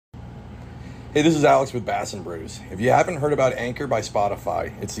Hey, this is Alex with Bass and Brews. If you haven't heard about Anchor by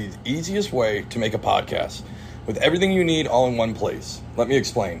Spotify, it's the easiest way to make a podcast with everything you need all in one place. Let me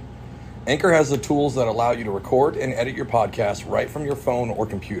explain. Anchor has the tools that allow you to record and edit your podcast right from your phone or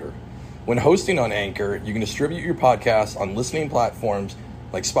computer. When hosting on Anchor, you can distribute your podcast on listening platforms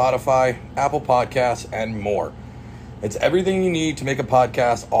like Spotify, Apple Podcasts, and more. It's everything you need to make a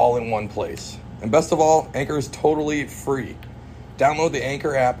podcast all in one place. And best of all, Anchor is totally free. Download the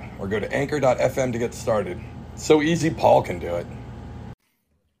Anchor app or go to anchor.fm to get started. It's so easy, Paul can do it.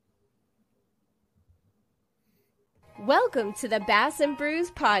 Welcome to the Bass and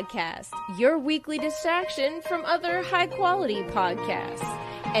Brews podcast, your weekly distraction from other high-quality podcasts.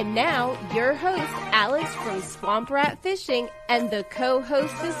 And now, your host, Alex from Swamp Rat Fishing, and the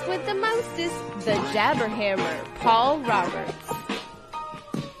co-hostess with the mostest, the Jabberhammer, Paul Roberts.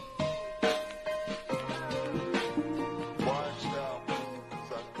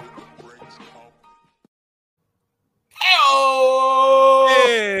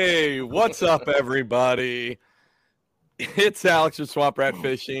 Hey, what's up, everybody? It's Alex with Swamp Rat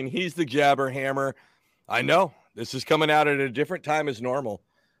Fishing. He's the Jabberhammer. I know this is coming out at a different time as normal.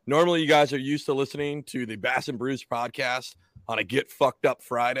 Normally, you guys are used to listening to the Bass and Brews podcast on a Get Fucked Up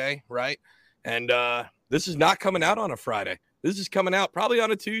Friday, right? And this is not coming out on a Friday. This is coming out probably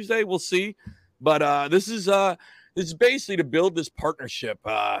on a Tuesday. We'll see. But this is basically to build this partnership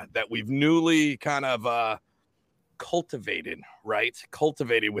that we've newly kind of cultivated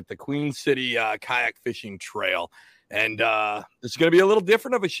with the Queen City Kayak Fishing Trail. And this is going to be a little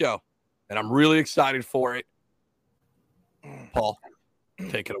different of a show, and I'm really excited for it. Paul,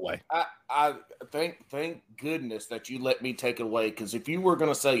 take it away. I thank goodness that you let me take it away, because if you were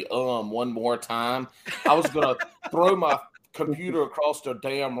going to say one more time, I was going to throw my computer across the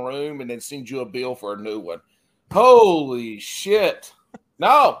damn room and then send you a bill for a new one. Holy shit.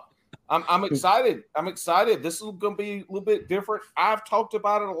 No. I'm excited. I'm excited. This is going to be a little bit different. I've talked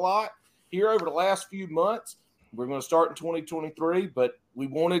about it a lot here over the last few months. We're going to start in 2023, but we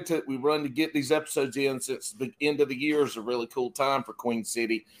wanted to get these episodes in, since the end of the year is a really cool time for Queen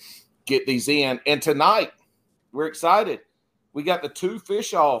City. Get these in. And tonight, we're excited. We got the 2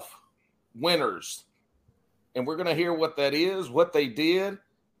 fish off winners, and we're going to hear what that is, what they did.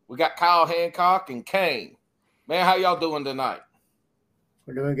 We got Kyle Hancock and Kane. Man, how y'all doing tonight?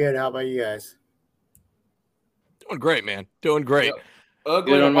 We're doing good. How about you guys? Doing great, man. Doing great. Yep.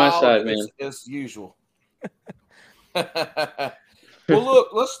 Ugly good on my side, man. As usual. Well,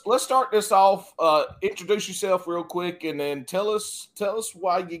 look, let's start this off. Introduce yourself real quick, and then tell us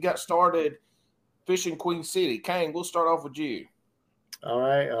why you got started fishing Queen City. Kang, we'll start off with you. All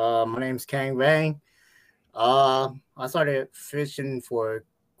right. My name's Kang Vang. I started fishing for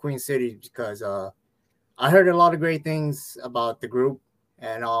Queen City because I heard a lot of great things about the group,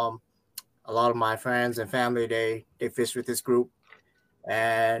 and a lot of my friends and family they fish with this group,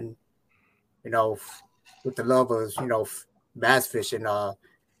 and with the love of bass fishing,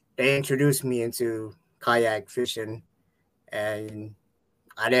 they introduced me into kayak fishing, and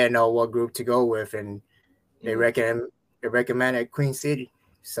I didn't know what group to go with, and they recommended Queen City,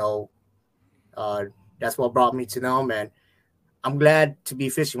 so that's what brought me to them, and I'm glad to be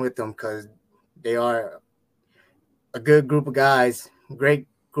fishing with them because they are a good group of guys, great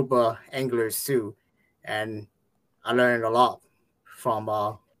group of anglers too, and I learned a lot from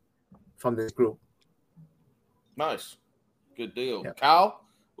this group. Nice. Good deal. Yep. Kyle,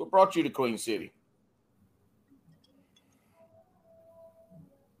 what brought you to Queen City?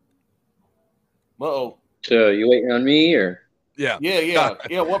 Uh-oh. So you waiting on me or? Yeah.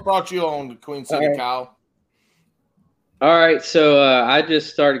 Yeah. What brought you on to Queen City, right. Kyle? All right. So I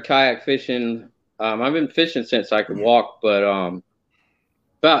just started kayak fishing. I've been fishing since I could walk, but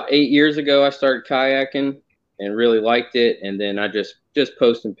about 8 years ago, I started kayaking and really liked it. And then I just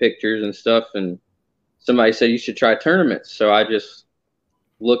posting pictures and stuff, and somebody said you should try tournaments. So I just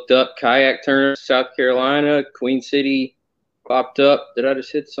looked up kayak tournaments, South Carolina, Queen City popped up. Did I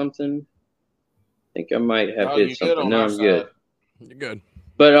just hit something? I think I might have hit something. No, I'm good. You're good.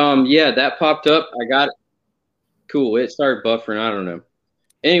 But yeah, that popped up. I got it. Cool. It started buffering. I don't know.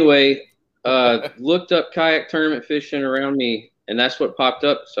 Anyway, looked up kayak tournament fishing around me, and that's what popped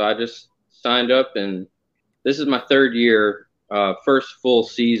up. So I just signed up, and this is my 3rd year, first full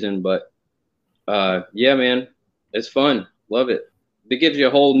season, but yeah, man, it's fun. Love it. It gives you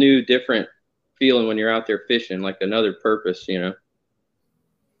a whole new, different feeling when you're out there fishing, like another purpose,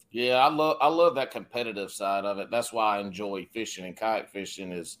 Yeah, I love that competitive side of it. That's why I enjoy fishing, and kayak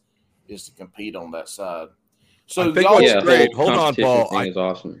fishing is to compete on that side. So I think y'all, what's great. Hold on, Paul. Is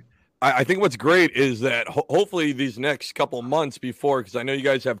awesome. I think what's great is that hopefully these next couple months before, because I know you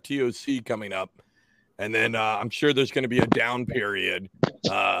guys have TOC coming up, and then I'm sure there's going to be a down period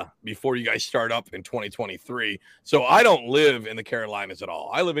before you guys start up in 2023. So I don't live in the Carolinas at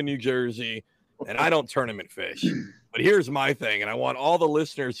all. I live in New Jersey, and I don't tournament fish. But here's my thing, and I want all the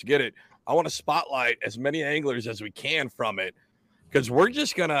listeners to get it. I want to spotlight as many anglers as we can from it, because we're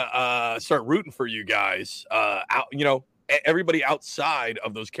just going to start rooting for you guys out, everybody outside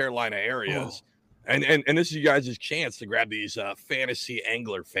of those Carolina areas. And this is you guys' chance to grab these fantasy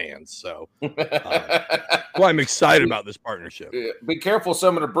angler fans. So well, I'm excited about this partnership. Be careful.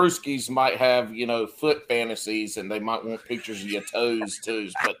 Some of the brewskis might have, foot fantasies, and they might want pictures of your toes too.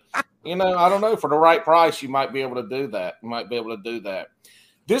 But, I don't know. For the right price, you might be able to do that.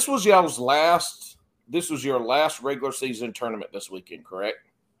 This was your last regular season tournament this weekend, correct?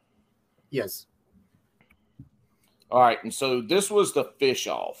 Yes. All right. And so this was the fish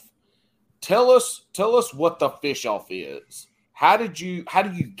off. Tell us what the fish off is. How do you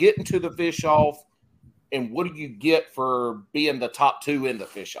get into the fish off, and what do you get for being the top 2 in the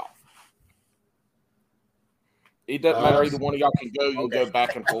fish off? It doesn't matter. Either one of y'all can go. You can go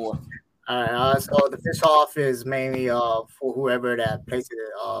back and forth. All right. So the fish off is mainly for whoever that places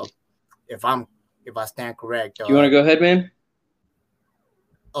it. If I stand correct. You want to go ahead, man?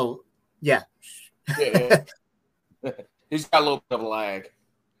 Oh yeah. Yeah. He's got a little bit of lag.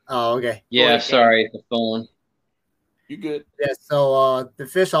 Oh, okay. Yeah, ahead, sorry, the phone. You good? Yeah, so the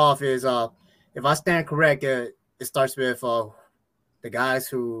fish off is if I stand correct, it starts with the guys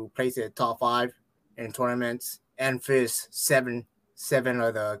who place it top 5 in tournaments and fish seven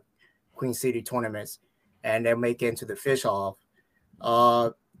of the Queen City tournaments, and they make it into the fish off.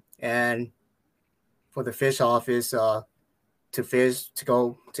 And for the fish off is to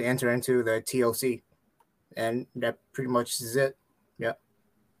enter into the TOC, and that pretty much is it. Yeah.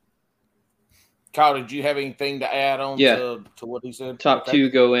 Kyle, did you have anything to add on to what he said? Top 2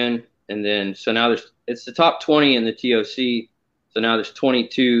 go in, and then so now it's the top 20 in the TOC. So now there's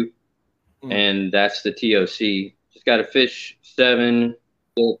 22, and that's the TOC. Just got to fish 7.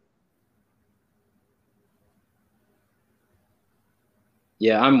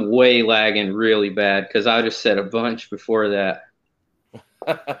 Yeah, I'm way lagging really bad because I just said a bunch before that.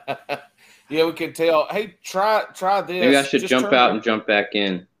 Yeah, we can tell. Hey, try this. Maybe I should jump out and jump back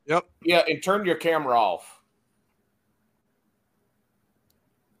in. Yep. Yeah, and turn your camera off.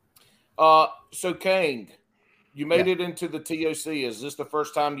 So Kang, you made it into the TOC. Is this the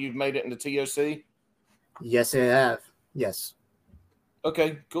first time you've made it in the TOC? Yes, I have. Yes.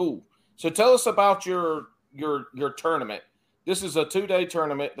 Okay, cool. So tell us about your tournament. This is a 2-day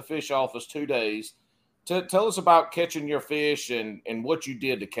tournament. The fish off is 2 days. Tell us about catching your fish and what you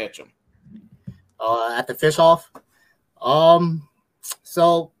did to catch them. At the fish off,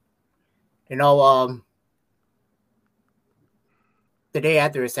 so the day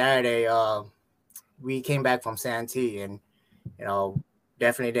after Saturday, we came back from Santee, and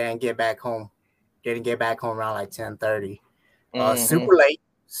definitely didn't get back home. Didn't get back home around like 10:30. Super late,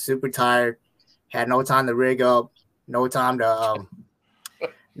 super tired. Had no time to rig up. No time to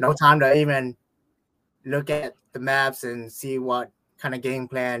even look at the maps and see what kind of game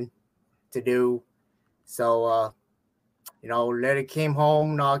plan to do. So, later came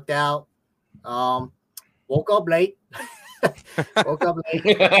home, knocked out. Woke up late.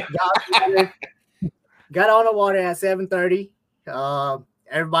 Got on the water at 7:30.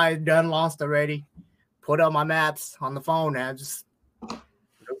 Everybody done lost already. Put up my maps on the phone, and I just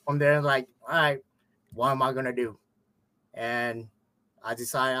looked from there and like, all right, what am I gonna do? And I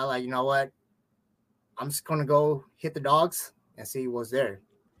decided, you know what? I'm just gonna go hit the dogs and see what's there.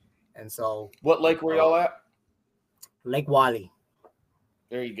 And so, what lake were y'all at? Lake Wiley.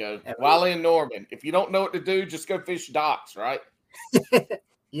 There you go. Wiley and Norman. If you don't know what to do, just go fish docks, right?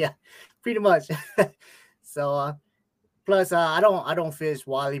 Yeah, pretty much. So, plus, I don't fish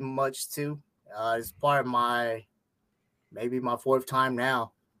Wiley much too. It's part of maybe my 4th time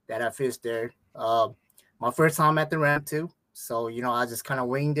now that I fished there. My first time at the ramp too. So, I just kind of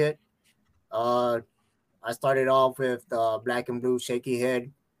winged it. I started off with black and blue shaky head.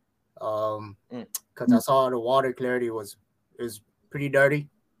 Because I saw the water clarity was pretty dirty.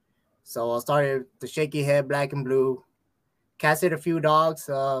 So I started the shaky head, black and blue. Casted a few dogs.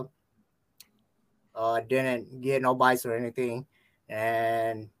 Didn't get no bites or anything.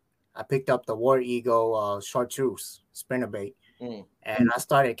 And I picked up the War Eagle chartreuse spinnerbait. And I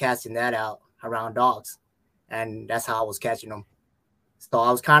started casting that out around dogs. And that's how I was catching them. So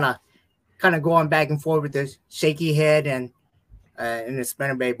I was kind of going back and forth with the shaky head and the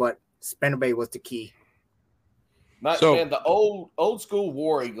spinnerbait, but spinnerbait was the key. Man, the old school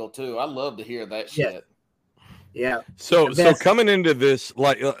War Eagle too. I love to hear that shit. Yeah. So coming into this,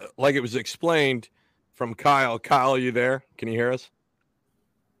 like it was explained from Kyle. Kyle, are you there? Can you hear us?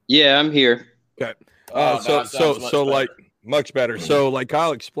 Yeah, I'm here. Okay. So like much better. So like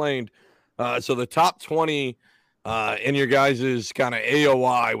Kyle explained, so the top 20 in your guys' kind of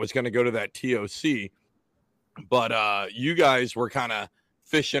AOI was going to go to that TOC, but you guys were kind of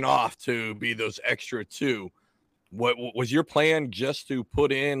fishing off to be those extra 2. What was your plan, just to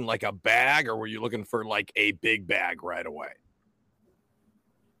put in like a bag, or were you looking for like a big bag right away?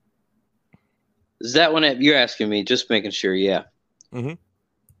 Is that one you're asking me? Just making sure. Yeah.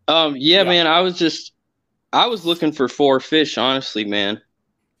 Mm-hmm. Yeah, man. I was looking for 4 fish, honestly, man.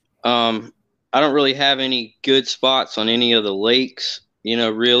 I don't really have any good spots on any of the lakes.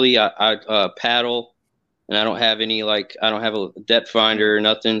 Really, I paddle, and I don't have any, like, I don't have a depth finder or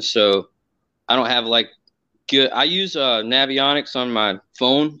nothing. So I don't have like good. I use Navionics on my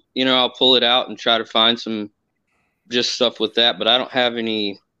phone. I'll pull it out and try to find some just stuff with that, but I don't have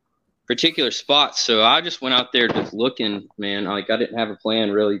any particular spots. So I just went out there just looking, man. Like, I didn't have a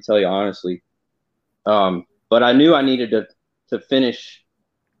plan, really, to tell you honestly. But I knew I needed to finish,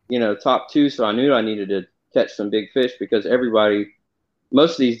 top 2. So I knew I needed to catch some big fish, because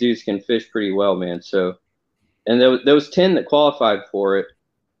most of these dudes can fish pretty well, man. So, and there was 10 that qualified for it.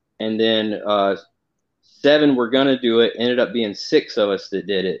 And then 7 were going to do it. Ended up being 6 of us that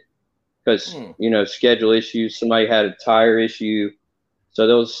did it, because, schedule issues. Somebody had a tire issue. So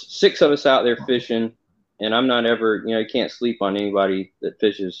there was 6 of us out there fishing, and I'm not ever, you can't sleep on anybody that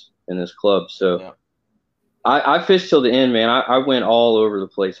fishes in this club. So yeah. I fished till the end, man. I went all over the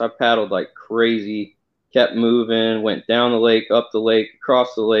place. I paddled like crazy, kept moving, went down the lake, up the lake,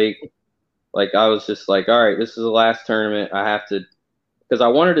 across the lake. Like, I was just like, all right, this is the last tournament. I have to, because I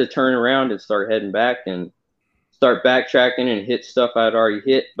wanted to turn around and start heading back and start backtracking and hit stuff I'd already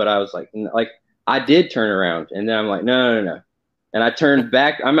hit. But I was like, I did turn around, and then I'm like, no. And I turned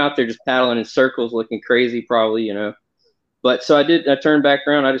back. I'm out there just paddling in circles, looking crazy, probably, But so I turned back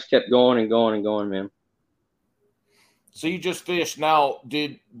around. I just kept going and going and going, man. So you just fished. Now,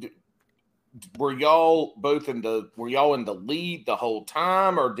 were y'all in the lead the whole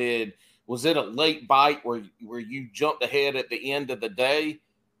time, or was it a late bite where you jumped ahead at the end of the day?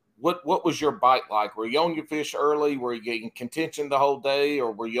 What was your bite like? Were you on your fish early? Were you in contention the whole day,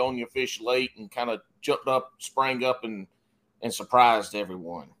 or were you on your fish late and kind of sprang up and surprised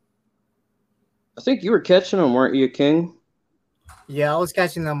everyone? I think you were catching them, weren't you, King? Yeah, I was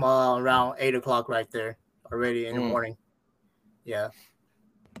catching them around 8 o'clock right there already in the morning. Yeah.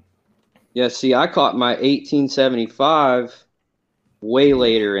 Yeah, see, I caught my 1875 way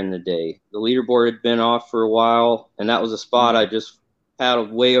later in the day. The leaderboard had been off for a while, and that was a spot I just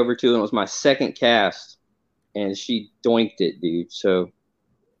paddled way over to, and it was my second cast, and she doinked it, dude. So,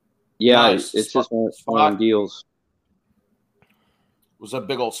 yeah, nice. It's just one of the deals. Was a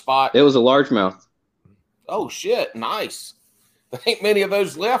big old spot? It was a largemouth. Oh, shit. Nice. There ain't many of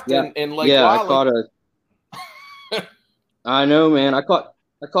those left in Lake Wylie. Yeah, I caught I know, man. I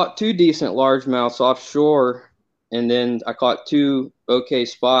caught 2 decent largemouths offshore, and then I caught 2 okay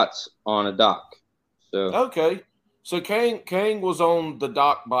spots on a dock. So okay. So Kang was on the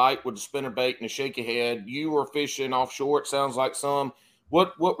dock bite with a spinnerbait and a shaky head. You were fishing offshore, it sounds like some.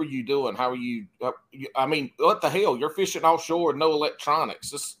 What were you doing? How were you? I mean, what the hell? You're fishing offshore, no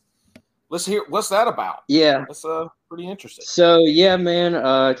electronics. Let's hear. What's that about? Yeah, that's pretty interesting. So yeah, man.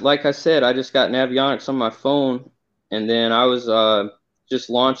 Like I said, I just got Navionics on my phone, and then I was just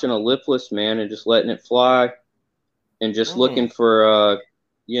launching a lipless, man, and just letting it fly, and just looking for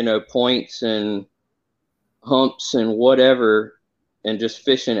points and humps and whatever, and just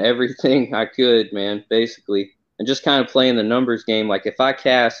fishing everything I could, man, basically. And just kind of playing the numbers game. Like, if I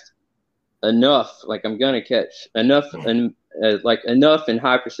cast enough, like, I'm going to catch enough and enough in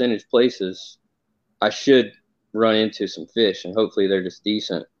high percentage places, I should run into some fish, and hopefully they're just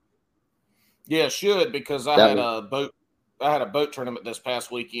decent. Yeah, should, because I had a boat tournament this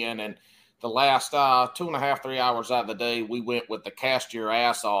past weekend, and the last 2.5, 3 hours out of the day, we went with the cast your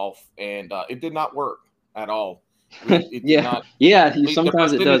ass off, and it did not work at all. It did not. Yeah,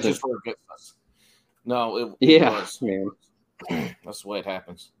 sometimes it doesn't. No, it was. Man. That's the way it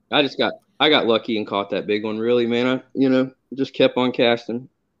happens. I got lucky and caught that big one, really, man. I just kept on casting.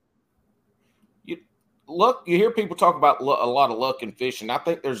 You hear people talk about a lot of luck in fishing. I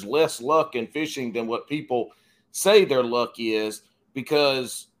think there's less luck in fishing than what people say their luck is,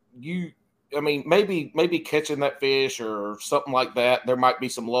 because maybe catching that fish or something like that, there might be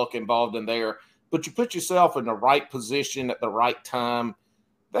some luck involved in there, but you put yourself in the right position at the right time.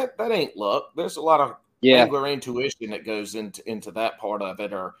 That ain't luck. There's a lot of angler intuition that goes into that part of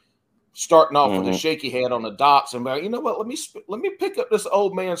it, or starting off with a shaky head on the docks and you know what? Let me pick up this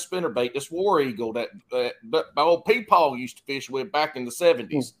old man spinnerbait, this War Eagle that my old Peepaw used to fish with back in the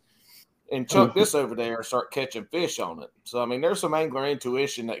 70s, and chuck this over there and start catching fish on it. So I mean, there's some angler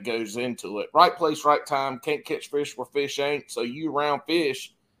intuition that goes into it. Right place, right time. Can't catch fish where fish ain't. So you around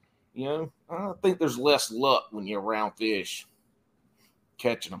fish, you know, I think there's less luck when you're around fish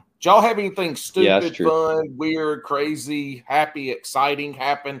catching them. Did y'all have anything stupid, fun, weird, crazy, happy, exciting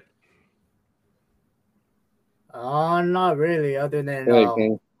happen? Not really, other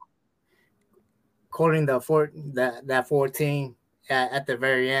than calling that 14 at the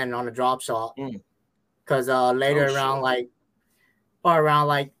very end on the drop shot. Because later around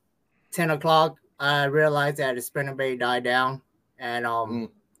 10 o'clock, I realized that the spinnerbait died down, and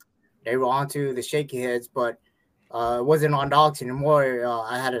they were onto the shaky heads, but it wasn't on docks anymore.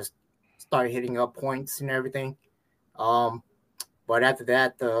 I had to start hitting up points and everything. But after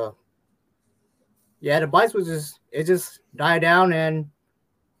that, the bites was just died down, and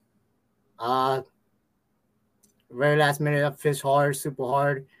very last minute I fished hard, super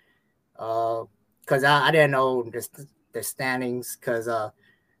hard, because I didn't know the standings, because I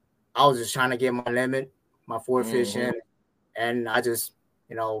was just trying to get my limit, my 4 fish in, and I just,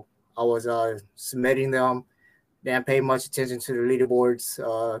 you know, I was submitting them, didn't pay much attention to the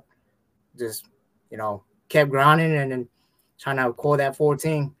leaderboards, just, you know, kept grinding and then trying to call that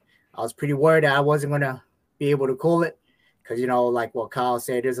 14. I was pretty worried that I wasn't going to be able to call it, because, you know, like what Kyle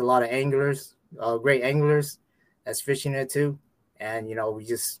said, there's a lot of anglers, great anglers that's fishing it too. And, you know, we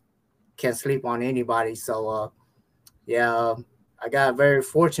just can't sleep on anybody. So, I got very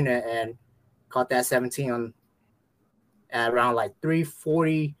fortunate and caught that 17 at around like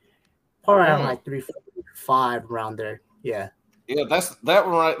 340, probably around like 345 around there. Yeah. Yeah, that's that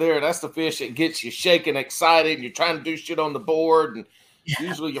one right there. That's the fish that gets you shaking, excited, and you're trying to do shit on the board, and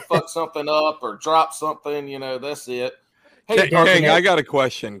usually you fuck something up or drop something. You know, that's it. Hey, Kang, I got a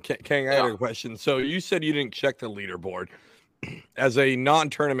question. Kang, I got a question. So you said you didn't check the leaderboard. As a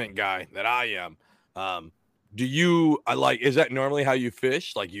non-tournament guy that I am, is that normally how you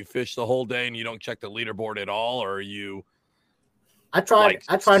fish? Like, you fish the whole day and you don't check the leaderboard at all, or are you? I try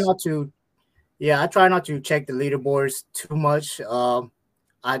not to. Yeah, I try not to check the leaderboards too much. The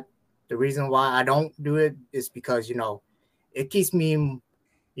reason why I don't do it is because, you know, it keeps me,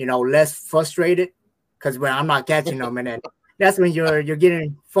 you know, less frustrated, because when I'm not catching them, and then that's when you're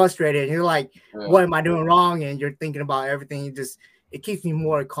getting frustrated and you're like, what am I doing wrong? And you're thinking about everything. It keeps me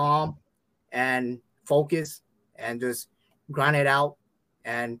more calm and focused and just grind it out.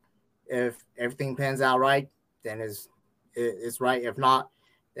 And if everything pans out right, then it's right. If not,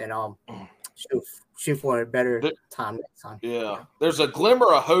 then shoot for a better time next time. Yeah. There's a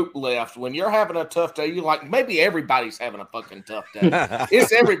glimmer of hope left when you're having a tough day. You're like, maybe everybody's having a fucking tough day.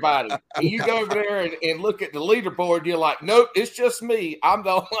 It's everybody. And you go over there and look at the leaderboard. You're like, nope, it's just me. I'm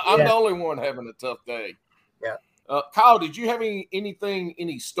the only one having a tough day. Yeah. Kyle, did you have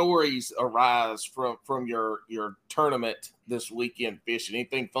any stories arise from your tournament this weekend fishing?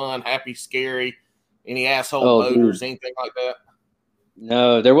 Anything fun, happy, scary? Any asshole boaters, anything like that?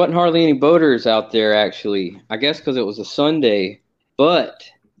 No, there wasn't hardly any boaters out there, actually. I guess because it was a Sunday. But,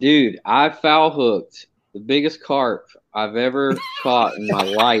 dude, I foul hooked the biggest carp I've ever caught in my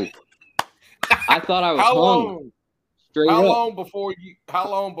life. I thought I was hung. How long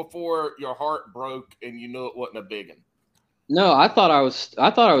before your heart broke and you knew it wasn't a big one? No, I thought I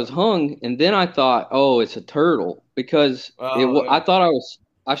was hung, and then I thought, oh, it's a turtle, because I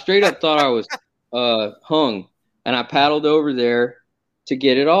straight up thought I was hung, and I paddled over there to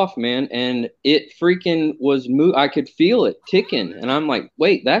get it off, man, and it freaking was I could feel it ticking, and I'm like,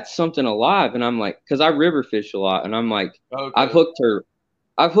 wait, that's something alive. And I'm like, because I river fish a lot, and I'm like, I've hooked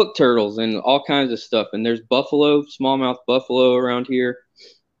turtles and all kinds of stuff, and there's buffalo, smallmouth buffalo around here,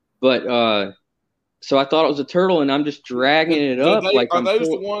 but so I thought it was a turtle, and I'm just dragging it up. Are those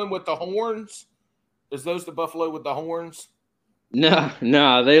the one with the horns? Is those the buffalo with the horns? No,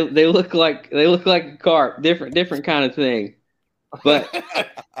 they look like a carp, different kind of thing. But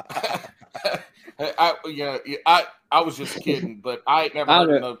I was just kidding, but I ain't never heard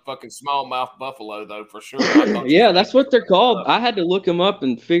of no fucking smallmouth buffalo though, for sure. Yeah, that's what they're called. I had to look them up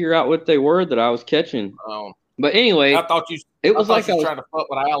and figure out what they were that I was catching. But anyway, I thought you was trying to fuck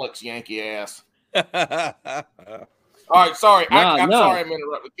with Alex Yankee ass. All right, sorry. I'm sorry I'm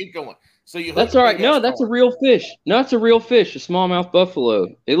interrupting. Keep going. So that's all right. No, that's a real fish. No, it's a real fish, a smallmouth buffalo.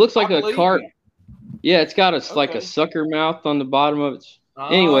 It looks like a carp. Yeah, it's got like a sucker mouth on the bottom of it.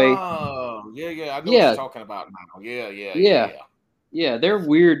 Anyway. Oh, yeah. I know what you're talking about now. Yeah. Yeah, they're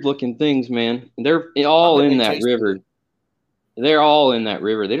weird looking things, man. They're all in that river. They're all in that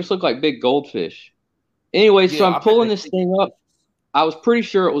river. They just look like big goldfish. Anyway, so I'm pulling this thing up. I was pretty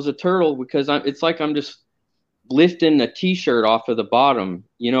sure it was a turtle because it's like I'm just lifting a t-shirt off of the bottom.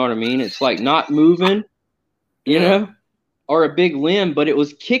 You know what I mean? It's like not moving, you know, or a big limb, but it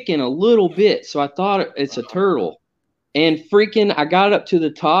was kicking a little bit. So I thought it's a turtle. And freaking, I got up to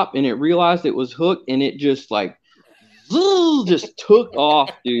the top and it realized it was hooked and it just like just took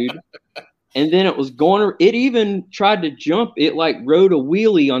off, dude. And then it was going, it even tried to jump. It like rode a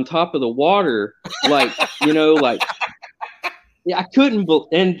wheelie on top of the water. Like, you know, like, yeah, I couldn't,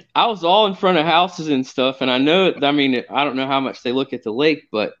 and I was all in front of houses and stuff. And I know, I mean, I don't know how much they look at the lake,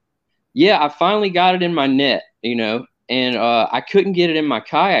 but yeah, I finally got it in my net, you know, and I couldn't get it in my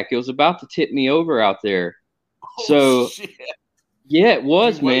kayak. It was about to tip me over out there. So, yeah, it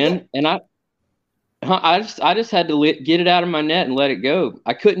was, man. And I just had to get it out of my net and let it go.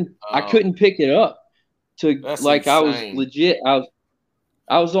 I couldn't pick it up like insane. I was legit.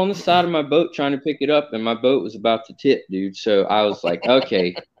 I was on the side of my boat trying to pick it up and my boat was about to tip, dude. So I was like,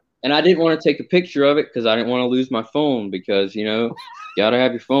 okay. And I didn't want to take a picture of it because I didn't want to lose my phone because, you know, you got to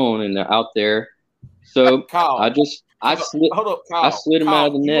have your phone and they're out there. So Kyle, I slid him out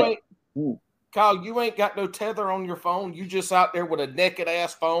of the net. Kyle, you ain't got no tether on your phone. You just out there with a naked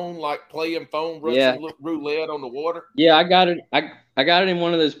ass phone, like playing phone Russian roulette on the water. Yeah, I got it. I got it in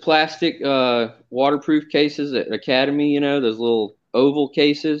one of those plastic waterproof cases at Academy. You know, those little oval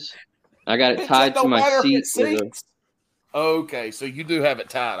cases. I got it tied to my seat. Okay, so you do have it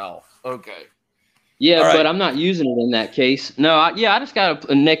tied off. Okay. Yeah, right. But I'm not using it in that case. No, I just got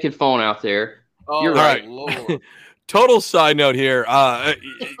a naked phone out there. Oh, you're right. Lord. Total side note here.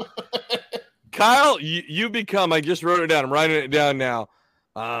 Kyle, you become, I just wrote it down. I'm writing it down now.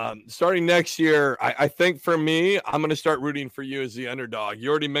 Starting next year, I think for me, I'm going to start rooting for you as the underdog. You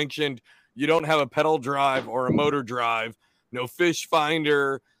already mentioned you don't have a pedal drive or a motor drive, no fish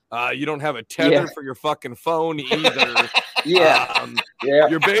finder. You don't have a tether for your fucking phone either.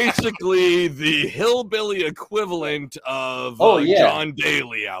 You're basically the hillbilly equivalent of John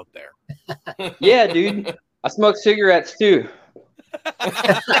Daly out there. Yeah, dude. I smoke cigarettes too.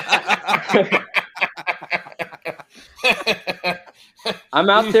 I'm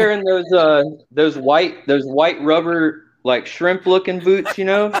out there in those white rubber like shrimp looking boots, you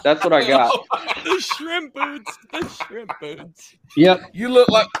know? That's what I got. The shrimp boots. Yep. You look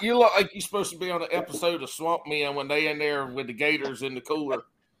like you're supposed to be on an episode of Swamp Men when they in there with the gators in the cooler.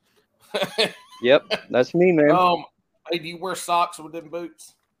 Yep, that's me, man. Hey, do you wear socks with them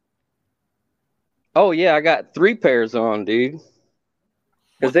boots? Oh yeah, I got 3 pairs on, dude.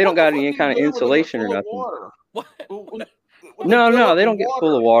 Because they don't got any kind of insulation or nothing. What? No, they don't get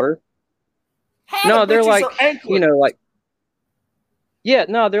full of water. No, they're like, you know, like, yeah,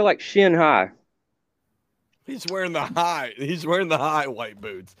 no, they're like shin high. He's wearing the high white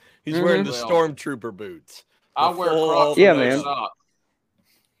boots. He's wearing the stormtrooper boots. I wear Crocs man. Socks.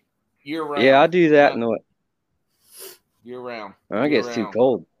 Year round. Yeah, I do that. Year round. I get too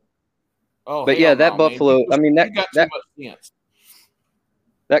cold. Oh, but yeah, that buffalo. Man. I mean, that got too much sense.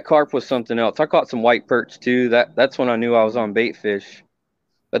 That carp was something else. I caught some white perch too. That's when I knew I was on bait fish.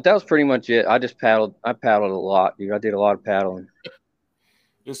 But that was pretty much it. I just paddled. I paddled a lot, dude. I did a lot of paddling.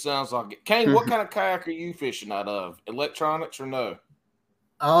 This sounds like it. Kane, what kind of kayak are you fishing out of? Electronics or no?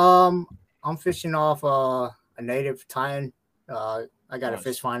 I'm fishing off a native tie-in. I got a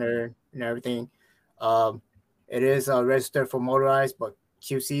fish finder and everything. It is registered for motorized, but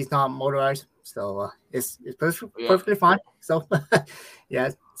QC is not motorized, so it's perfectly fine. So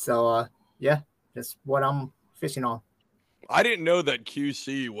that's what I'm fishing on. I didn't know that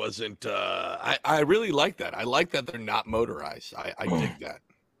QC wasn't. I really like that. I like that they're not motorized. I dig that.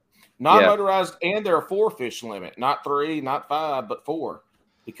 Not motorized, and they're a 4 fish limit, not 3, not 5, but 4.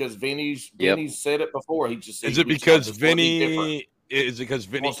 Because Vinny's said it before. He just is it because Vinny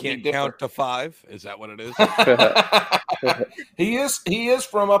can't count to 5? Is that what it is? He is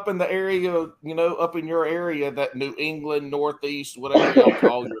from up in the area, you know, up in your area, that New England, Northeast, whatever y'all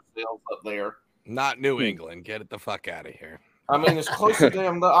call yourselves up there. Not New England. Get it the fuck out of here. I mean, it's close to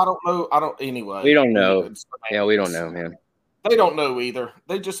them. I don't know. Anyway. We don't know. Yeah, we don't know, man. They don't know either.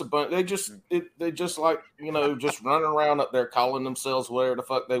 They just like, you know, just running around up there calling themselves whatever the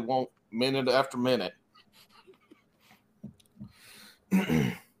fuck they want, minute after minute.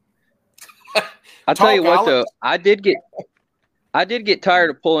 I'll tell you what, though, I did get tired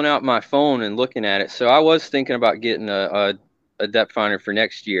of pulling out my phone and looking at it, so I was thinking about getting a depth finder for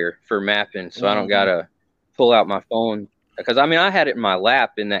next year for mapping, so I don't gotta pull out my phone. Because I mean, I had it in my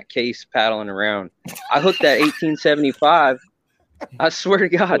lap in that case paddling around. I hooked that 1875 I swear to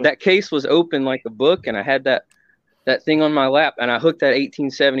God, that case was open like a book, and I had that thing on my lap, and I hooked that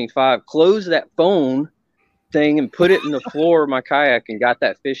 1875, closed that phone thing, and put it in the floor of my kayak, and got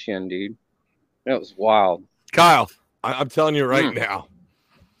that fish in, dude. That was wild. Kyle, I'm telling you right now.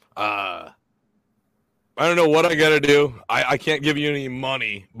 I don't know what I got to do. I can't give you any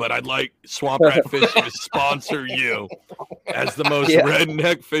money, but I'd like Swamp Rat Fishing to sponsor you as the most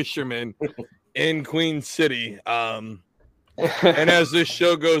redneck fisherman in Queen City. And as this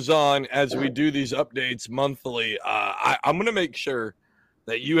show goes on, as we do these updates monthly, I'm going to make sure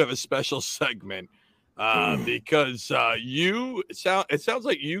that you have a special segment because it sounds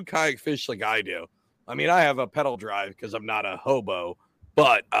like you kayak fish like I do. I mean, I have a pedal drive because I'm not a hobo,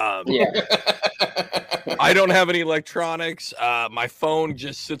 but I don't have any electronics. My phone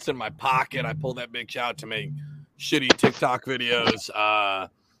just sits in my pocket. I pull that bitch out to make shitty TikTok videos.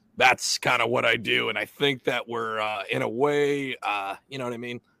 That's kind of what I do. And I think that we're, in a way, you know what I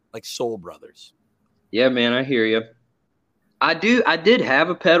mean? Like soul brothers. Yeah, man, I hear you. I did have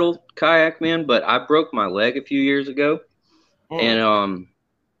a pedal kayak, man, but I broke my leg a few years ago. And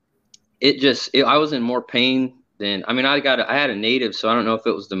I was in more pain than, I mean, I had a native, so I don't know if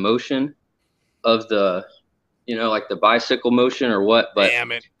it was the motion of the, like the bicycle motion or what, but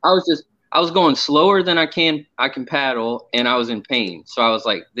damn it. I was going slower than I can paddle, and I was in pain. So I was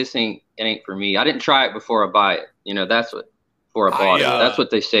like, it ain't for me. I didn't try it before I buy it. That's what, before I bought it. That's what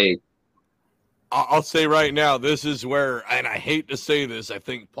they say. I'll say right now, this is where, and I hate to say this, I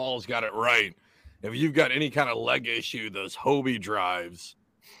think Paul's got it right. If you've got any kind of leg issue, those Hobie drives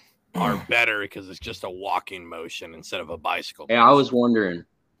are better because it's just a walking motion instead of a bicycle motion. Yeah, I was wondering.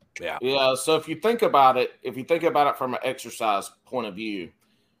 Yeah. So if you think about it from an exercise point of view,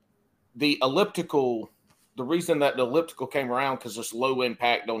 the reason that the elliptical came around because it's low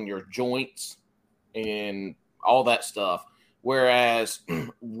impact on your joints and all that stuff. Whereas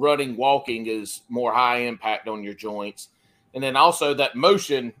walking is more high impact on your joints. And then also that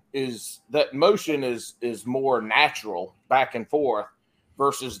motion is more natural back and forth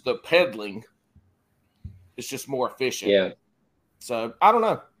versus the pedaling. It's just more efficient. Yeah. So I don't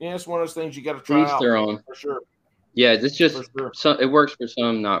know. Yeah, it's one of those things you got to try out their own. For sure. Yeah, it's just it works for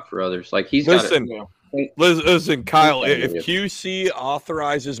some, not for others. Like Listen, Kyle, if QC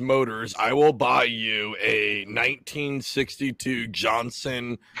authorizes motors, I will buy you a 1962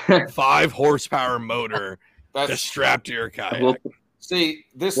 Johnson 5 horsepower motor to strap to your kayak.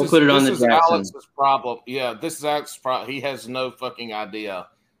 This is Alex's problem. Yeah, this is Alex's problem. He has no fucking idea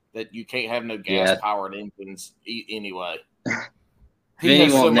that you can't have no gas powered engines anyway.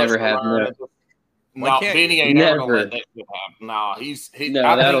 Vinny won't never have no. Vinny ain't never gonna let that shit happen.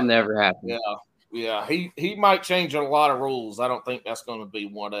 No, that'll never happen. Yeah. He might change a lot of rules. I don't think that's going to be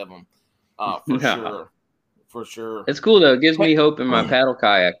one of them. For sure. It's cool though. It gives me hope in my paddle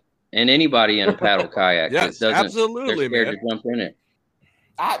kayak and anybody in a paddle kayak. Yes, absolutely, man. To jump in it.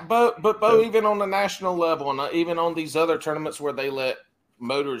 But Bo, even on the national level and even on these other tournaments where they let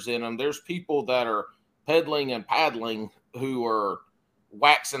motors in them, there's people that are pedaling and paddling who are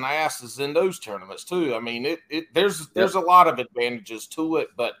waxing asses in those tournaments too. I mean, there's a lot of advantages to it,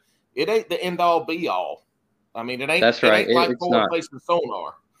 but it ain't the end all be all. I mean, it ain't. That's right. It ain't like forward facing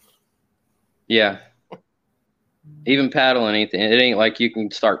sonar. Yeah. Even paddling ain't. It ain't like you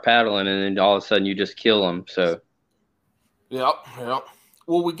can start paddling and then all of a sudden you just kill them. So. Yep.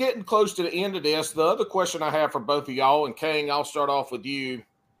 Well, we're getting close to the end of this. The other question I have for both of y'all, and Kang, I'll start off with you.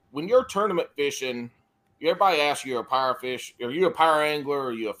 When you're tournament fishing, everybody asks you, are you a power angler?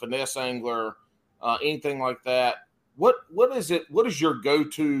 Are you a finesse angler? Anything like that? What is it? What is your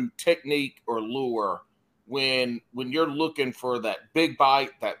go-to technique or lure when you're looking for that big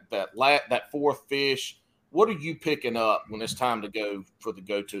bite, that fourth fish? What are you picking up when it's time to go for the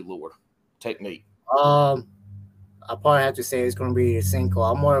go-to lure technique? I probably have to say it's going to be a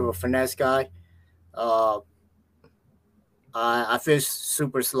Senko. I'm more of a finesse guy. I fish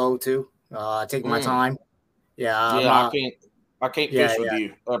super slow too. I take my time. I can't fish with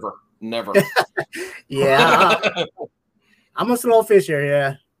you ever. Never. I'm a slow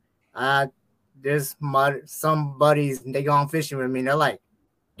fisher. Yeah. There's some buddies, they go on fishing with me. And they're like,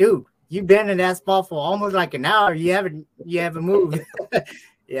 dude, you've been in that spot for almost like an hour. You haven't moved.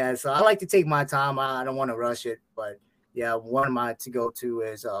 Yeah. So I like to take my time. I don't want to rush it, but yeah, one of my to go to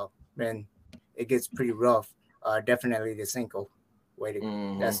is when it gets pretty rough. Definitely the Senko way to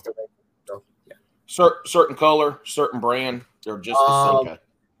go. That's the way to go. Yeah. Certain color, certain brand, or just the Senko?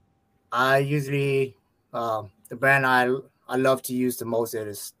 I usually the brand I love to use the most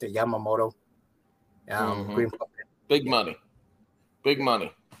is the Yamamoto. Green. Big money.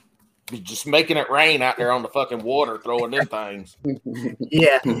 just making it rain out there on the fucking water, throwing them things.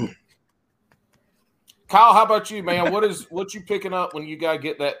 Yeah. Kyle, how about you, man? What you picking up when you gotta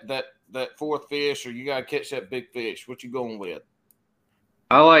get that fourth fish, or you gotta catch that big fish? What you going with?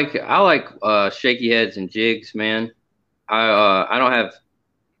 I like shaky heads and jigs, man. I don't have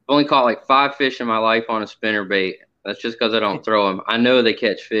only caught like 5 fish in my life on a spinner bait. That's just because I don't throw them. I know they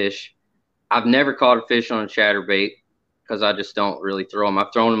catch fish. I've never caught a fish on a chatterbait because I just don't really throw them.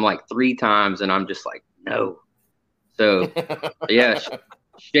 I've thrown them like 3 times, and I'm just like, no. So, yeah,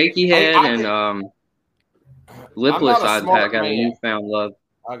 shaky head and lipless. I got a newfound love.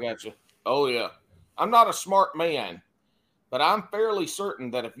 I got you. Oh yeah, I'm not a smart man, but I'm fairly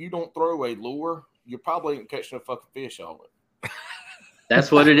certain that if you don't throw a lure, you probably ain't catching a fucking fish on it.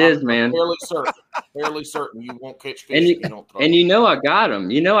 That's what it is, man. Fairly certain you won't catch fish if you don't throw. And you know I got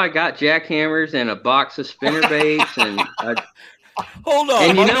them. You know I got jackhammers and a box of spinner baits and. Hold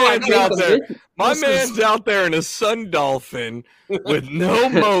on, my man's out there in a Sun Dolphin with no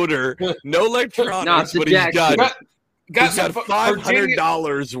motor, no electronics, but he's got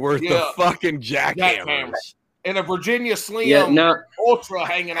 $500 worth of fucking jackhammers and a Virginia Slim Ultra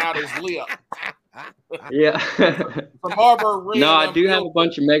hanging out his lip. Yeah. From Harbor Red. No, I do have a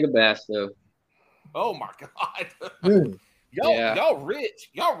bunch of mega bass though. Oh my God. Y'all rich.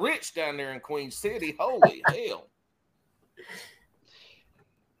 Y'all rich down there in Queen City. Holy hell.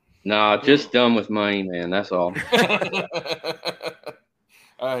 Nah, just done with money, man. That's all.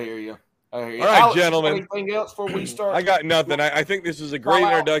 I hear you. All right, Alex, gentlemen. Anything else before we start? I got nothing. I think this is a great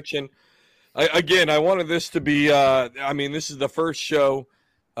introduction. I wanted this to be, this is the first show,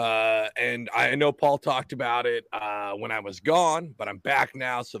 and I know Paul talked about it when I was gone, but I'm back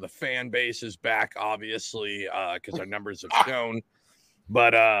now, so the fan base is back, obviously, because our numbers have shown.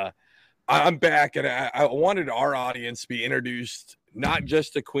 But I'm back, and I wanted our audience to be introduced not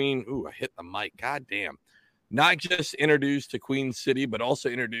just to Queen. Ooh, I hit the mic. God damn. Not just introduced to Queen City, but also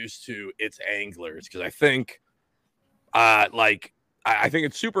introduced to its anglers, because I think, I think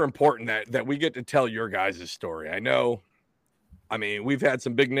it's super important that we get to tell your guys' story. We've had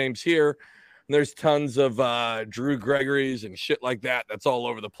some big names here, and there's tons of Drew Gregory's and shit like that. That's all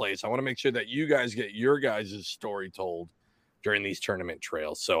over the place. I want to make sure that you guys get your guys' story told during these tournament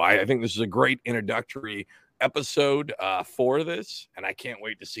trails. So I think this is a great introductory episode for this, and I can't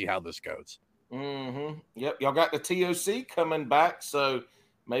wait to see how this goes. Mm-hmm. Yep, y'all got the TOC coming back, so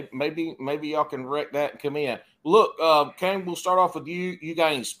maybe y'all can wreck that and come in. Look, Ken, we'll start off with you. You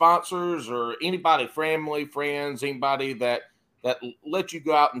got any sponsors or anybody, family, friends, anybody that let you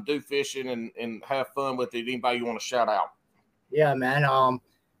go out and do fishing and have fun with it? Anybody you want to shout out? Yeah, man.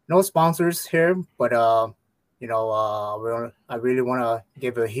 No sponsors here, but I really want to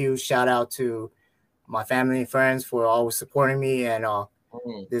give a huge shout out to my family and friends for always supporting me and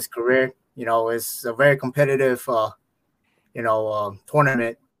this career. It's a very competitive,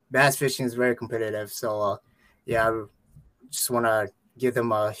 tournament. Bass fishing is very competitive. So, I just want to give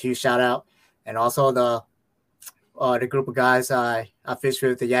them a huge shout out. And also the group of guys I fished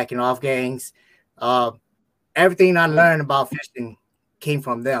with, the Yakking Off gangs. Everything I learned about fishing came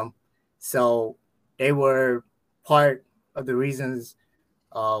from them. So they were part of the reasons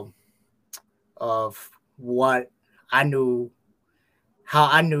of what I knew, how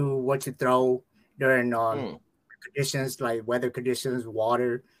I knew what to throw during conditions like weather conditions,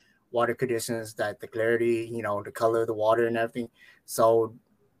 water conditions, that the clarity, the color of the water and everything. So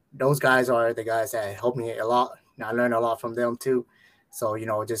those guys are the guys that helped me a lot. And I learned a lot from them too. So,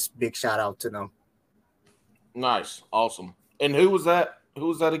 just big shout out to them. Nice. Awesome. And who was that? Who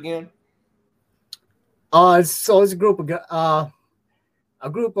was that again? So it's a group of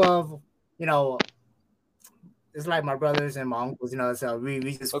it's like my brothers and my uncles, so we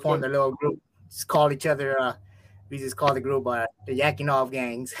just formed a little group, just call each other, we just call the group the Yakking Off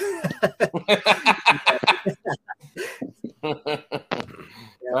gangs.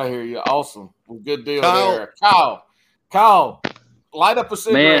 I hear you. Awesome. Well, good deal there. Kyle, light up a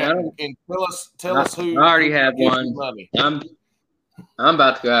cigarette and tell us who. I already have one. I'm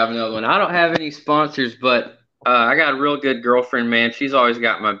about to go have another one. I don't have any sponsors, but I got a real good girlfriend, man. She's always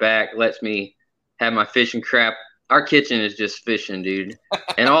got my back, lets me have my fishing crap. Our kitchen is just fishing, dude.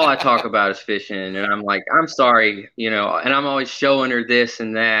 And all I talk about is fishing. And I'm like, I'm sorry, and I'm always showing her this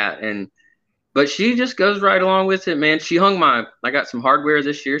and that. But she just goes right along with it, man. I got some hardware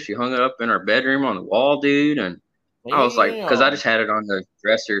this year. She hung it up in our bedroom on the wall, dude. And I was like, because I just had it on the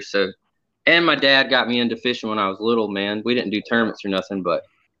dresser. So, and my dad got me into fishing when I was little, man. We didn't do tournaments or nothing,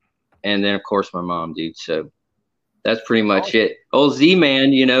 and then of course my mom, dude. So that's pretty much it. Old Z,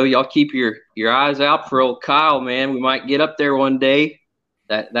 man, y'all keep your eyes out for old Kyle, man. We might get up there one day.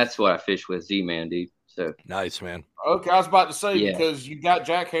 that's what I fish with, Z-Man, dude. So Nice, man. Okay, I was about to say Yeah. because you got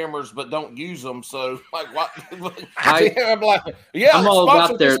jackhammers but don't use them, so like what? I- I'm like, yeah, I'm all sponsor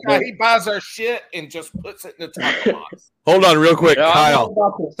about this their- guy. He buys our shit and just puts it in the tackle box. Hold on real quick, I'm all Kyle.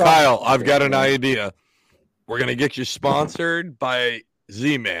 about the stuff. Kyle, I've got an idea. We're going to get you sponsored by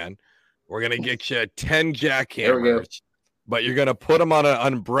Z-Man. We're going to get you 10 There we go. jackhammers, but you're going to put them on an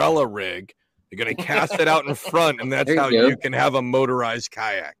umbrella rig. You're going to cast it out in front, and that's There you how go. you can have a motorized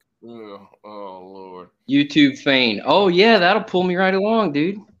kayak. Oh Lord. YouTube fame. Oh yeah, that'll pull me right along,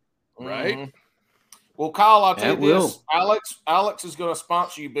 dude. Right? Mhm. Well, Kyle, I'll tell That you this: will. Alex is going to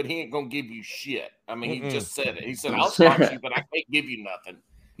sponsor you, but he ain't going to give you shit. I mean, he Mm-mm. just said it. He said, "I'll sponsor you, but I can't give you nothing."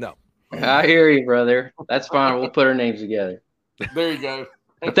 I hear you, brother. That's fine. We'll put our names together. There you go.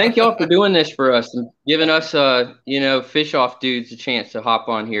 But thank y'all for doing this for us and giving us, fish off dudes a chance to hop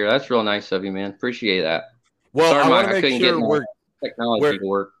on here. That's real nice of you, man. Appreciate that. Well, Sorry, I want Mike, I to make couldn't get sure my we're technology to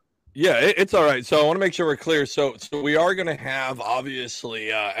work. yeah, it's all right. So I want to make sure we're clear. So we are going to have,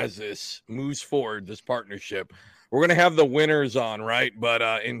 obviously, as this moves forward, this partnership, we're going to have the winners on, right? But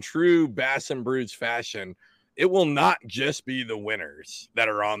in true Bass and Brews fashion, it will not just be the winners that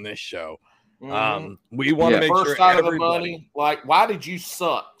are on this show. Mhm. We want to Yeah. make First sure side of the everybody money. Like, why did you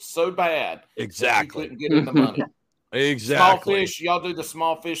suck so bad? that You exactly, couldn't get in the money. exactly. Small fish, y'all do the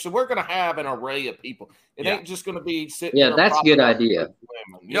small fish. So we're going to have an array of people. It Yeah. ain't just going to be sitting. Yeah, there that's a propping good up idea.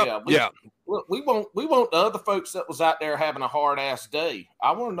 women. Yep. Yeah, Yeah. we want the other folks that was out there having a hard ass day.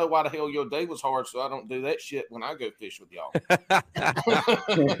 I want to know why the hell your day was hard, so I don't do that shit when I go fish with y'all.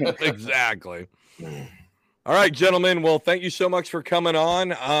 Exactly. All right, gentlemen. Well, thank you so much for coming on.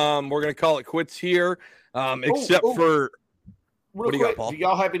 We're going to call it quits here, except oh. for Real What do you got, quick, Paul? do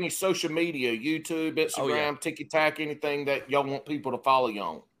y'all have any social media, YouTube, Instagram, Oh, yeah. TikTok, anything that y'all want people to follow you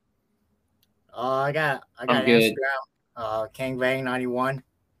on? I got I'm good. Instagram, KangBang91.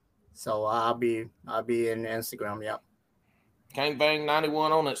 So I'll be in Instagram. Yep.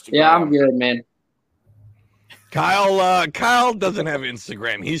 Kangbang91 on Instagram. Yeah, I'm good, man. Kyle. Kyle doesn't have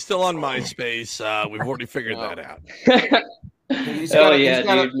Instagram. He's still on MySpace. We've already figured that out. He's Hell got, yeah,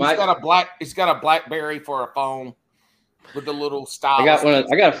 dude. he's got a BlackBerry for a phone with the little style. I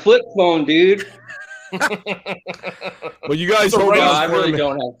got a flip phone, dude. Well, you guys So hold No, on I for a really minute.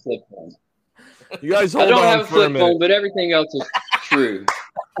 don't have a flip phone. You guys I hold don't on have a for a flip minute. phone, but everything else is true.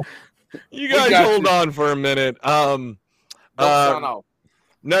 You guys got hold you. on for a minute. Don't sign off.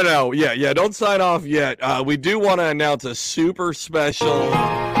 No, yeah, don't sign off yet. We do want to announce a super special